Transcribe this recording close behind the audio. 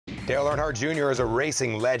Dale Earnhardt Jr. is a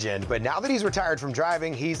racing legend, but now that he's retired from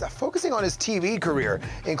driving, he's focusing on his TV career,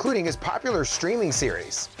 including his popular streaming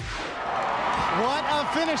series. What a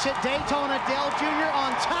finish at Daytona. Dale Jr.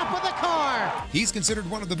 on top of the car. He's considered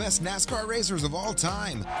one of the best NASCAR racers of all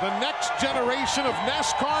time. The next generation of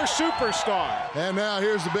NASCAR superstar. And now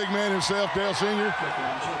here's the big man himself, Dale Sr.,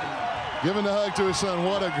 giving the hug to his son.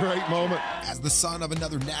 What a great moment. As the son of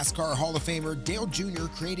another NASCAR Hall of Famer, Dale Jr.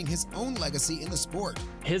 creating his own legacy in the sport.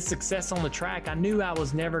 His success on the track, I knew I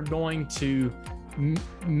was never going to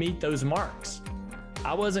meet those marks.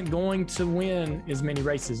 I wasn't going to win as many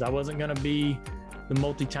races. I wasn't going to be the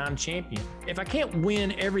multi-time champion. If I can't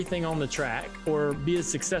win everything on the track or be as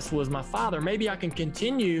successful as my father, maybe I can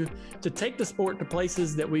continue to take the sport to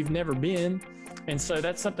places that we've never been. And so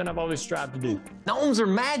that's something I've always strived to do. Gnomes are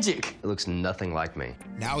magic. It looks nothing like me.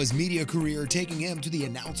 Now his media career taking him to the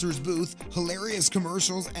announcer's booth, hilarious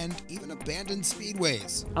commercials, and even abandoned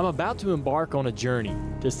speedways. I'm about to embark on a journey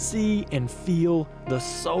to see and feel the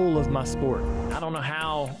soul of my sport. I don't know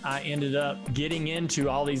how I ended up getting into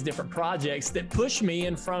all these different projects that push me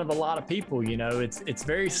in front of a lot of people. You know, it's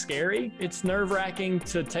very scary. It's nerve-wracking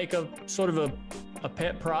to take a sort of a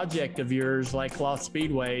pet project of yours like Lost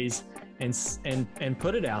Speedways and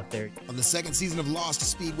put it out there. On the second season of Lost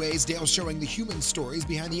Speedways, Dale's showing the human stories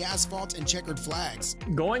behind the asphalt and checkered flags.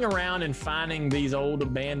 Going around and finding these old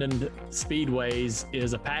abandoned speedways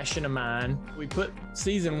is a passion of mine. We put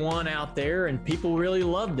season 1 out there and people really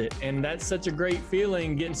loved it. And that's such a great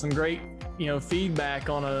feeling, getting some great feedback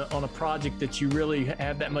on a project that you really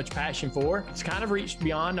have that much passion for. It's kind of reached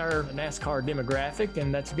beyond our NASCAR demographic,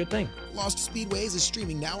 and that's a good thing. Lost Speedways is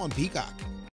streaming now on Peacock.